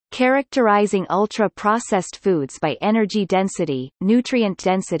characterizing ultra-processed foods by energy density, nutrient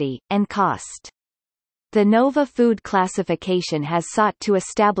density, and cost. The NOVA food classification has sought to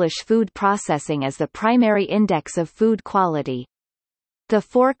establish food processing as the primary index of food quality. The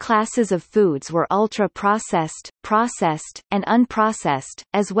four classes of foods were ultra-processed, processed, and unprocessed,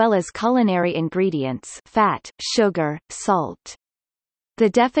 as well as culinary ingredients, fat, sugar, salt. The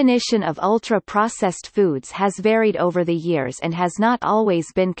definition of ultra-processed foods has varied over the years and has not always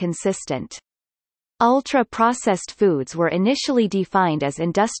been consistent. Ultra-processed foods were initially defined as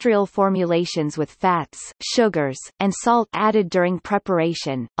industrial formulations with fats, sugars, and salt added during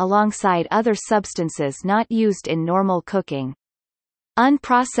preparation, alongside other substances not used in normal cooking.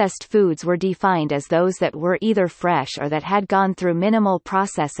 Unprocessed foods were defined as those that were either fresh or that had gone through minimal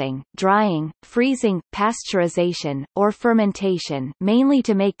processing, drying, freezing, pasteurization, or fermentation, mainly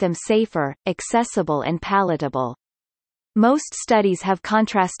to make them safer, accessible and palatable. Most studies have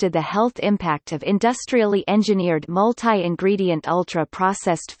contrasted the health impact of industrially engineered multi-ingredient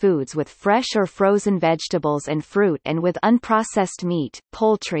ultra-processed foods with fresh or frozen vegetables and fruit and with unprocessed meat,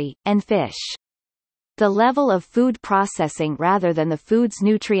 poultry, and fish. The level of food processing rather than the food's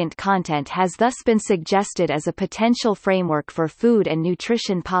nutrient content has thus been suggested as a potential framework for food and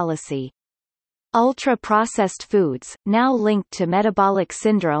nutrition policy. Ultra-processed foods, now linked to metabolic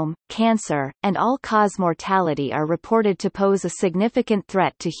syndrome, cancer, and all-cause mortality are reported to pose a significant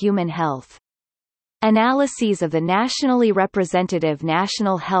threat to human health. Analyses of the nationally representative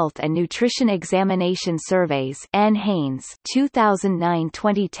National Health and Nutrition Examination Surveys (NHANES)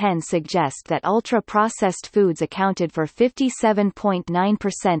 2009-2010 suggest that ultra-processed foods accounted for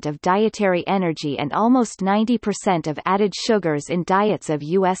 57.9% of dietary energy and almost 90% of added sugars in diets of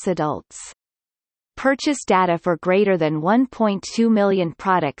U.S. adults. Purchase data for greater than 1.2 million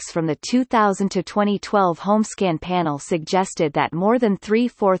products from the 2000 to 2012 HomeScan panel suggested that more than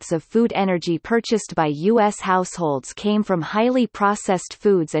three-fourths of food energy purchased by U.S. households came from highly processed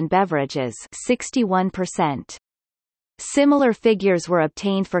foods and beverages, 61%. Similar figures were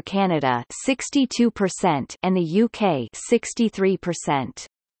obtained for Canada, 62%, and the UK, 63%.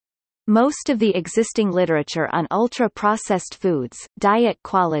 Most of the existing literature on ultra-processed foods, diet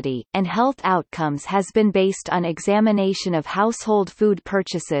quality, and health outcomes has been based on examination of household food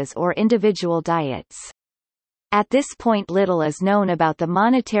purchases or individual diets. At this point little is known about the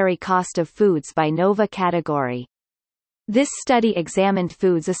monetary cost of foods by NOVA category. This study examined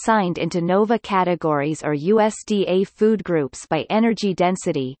foods assigned into NOVA categories or USDA food groups by energy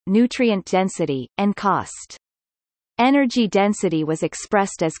density, nutrient density, and cost. Energy density was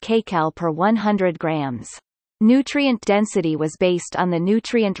expressed as kcal per 100 grams. Nutrient density was based on the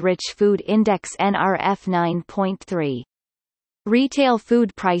Nutrient-Rich Food Index NRF 9.3. Retail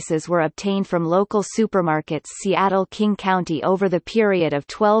food prices were obtained from local supermarkets Seattle-King County over the period of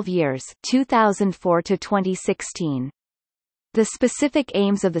 12 years 2004 to 2016. The specific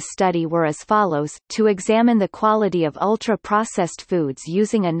aims of the study were as follows: to examine the quality of ultra-processed foods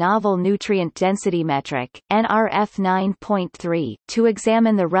using a novel nutrient density metric, NRF 9.3, to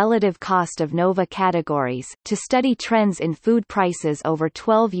examine the relative cost of NOVA categories, to study trends in food prices over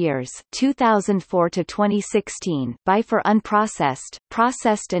 12 years 2004 to 2016 by for unprocessed,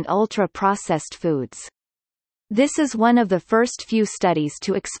 processed and ultra-processed foods. This is one of the first few studies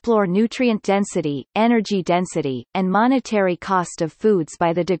to explore nutrient density, energy density, and monetary cost of foods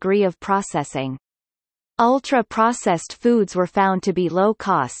by the degree of processing. Ultra-processed foods were found to be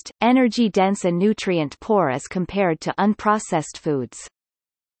low-cost, energy-dense and nutrient-poor as compared to unprocessed foods.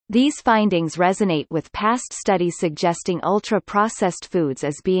 These findings resonate with past studies suggesting ultra-processed foods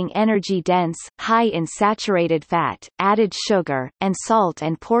as being energy-dense, high in saturated fat, added sugar, and salt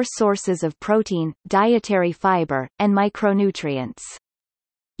and poor sources of protein, dietary fiber, and micronutrients.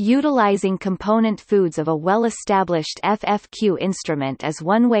 Utilizing component foods of a well-established FFQ instrument is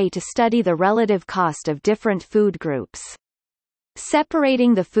one way to study the relative cost of different food groups.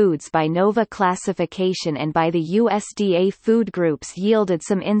 Separating the foods by NOVA classification and by the USDA food groups yielded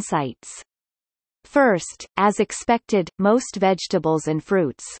some insights. First, as expected, most vegetables and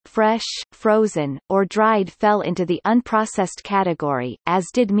fruits, fresh, frozen, or dried, fell into the unprocessed category, as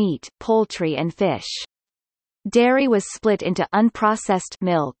did meat, poultry and fish. Dairy was split into unprocessed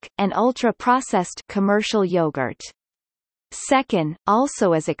milk and ultra-processed commercial yogurt. Second,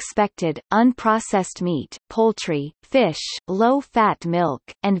 also as expected, unprocessed meat, poultry, fish, low-fat milk,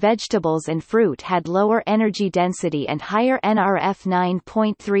 and vegetables and fruit had lower energy density and higher NRF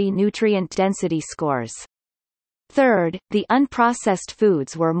 9.3 nutrient density scores. Third, the unprocessed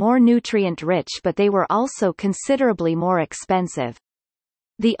foods were more nutrient-rich but they were also considerably more expensive.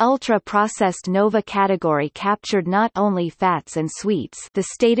 The ultra-processed Nova category captured not only fats and sweets, the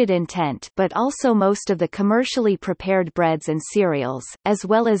stated intent, but also most of the commercially prepared breads and cereals, as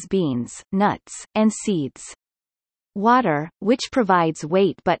well as beans, nuts, and seeds. Water, which provides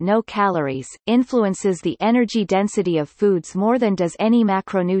weight but no calories, influences the energy density of foods more than does any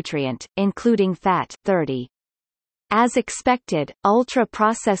macronutrient, including fat. 30. As expected,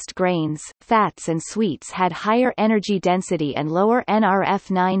 ultra-processed grains, fats and sweets had higher energy density and lower NRF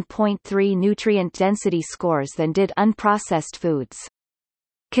 9.3 nutrient density scores than did unprocessed foods.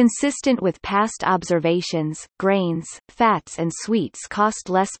 Consistent with past observations, grains, fats and sweets cost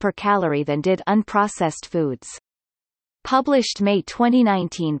less per calorie than did unprocessed foods. Published May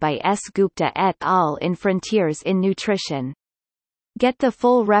 2019 by S. Gupta et al. In Frontiers in Nutrition. Get the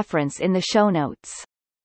full reference in the show notes.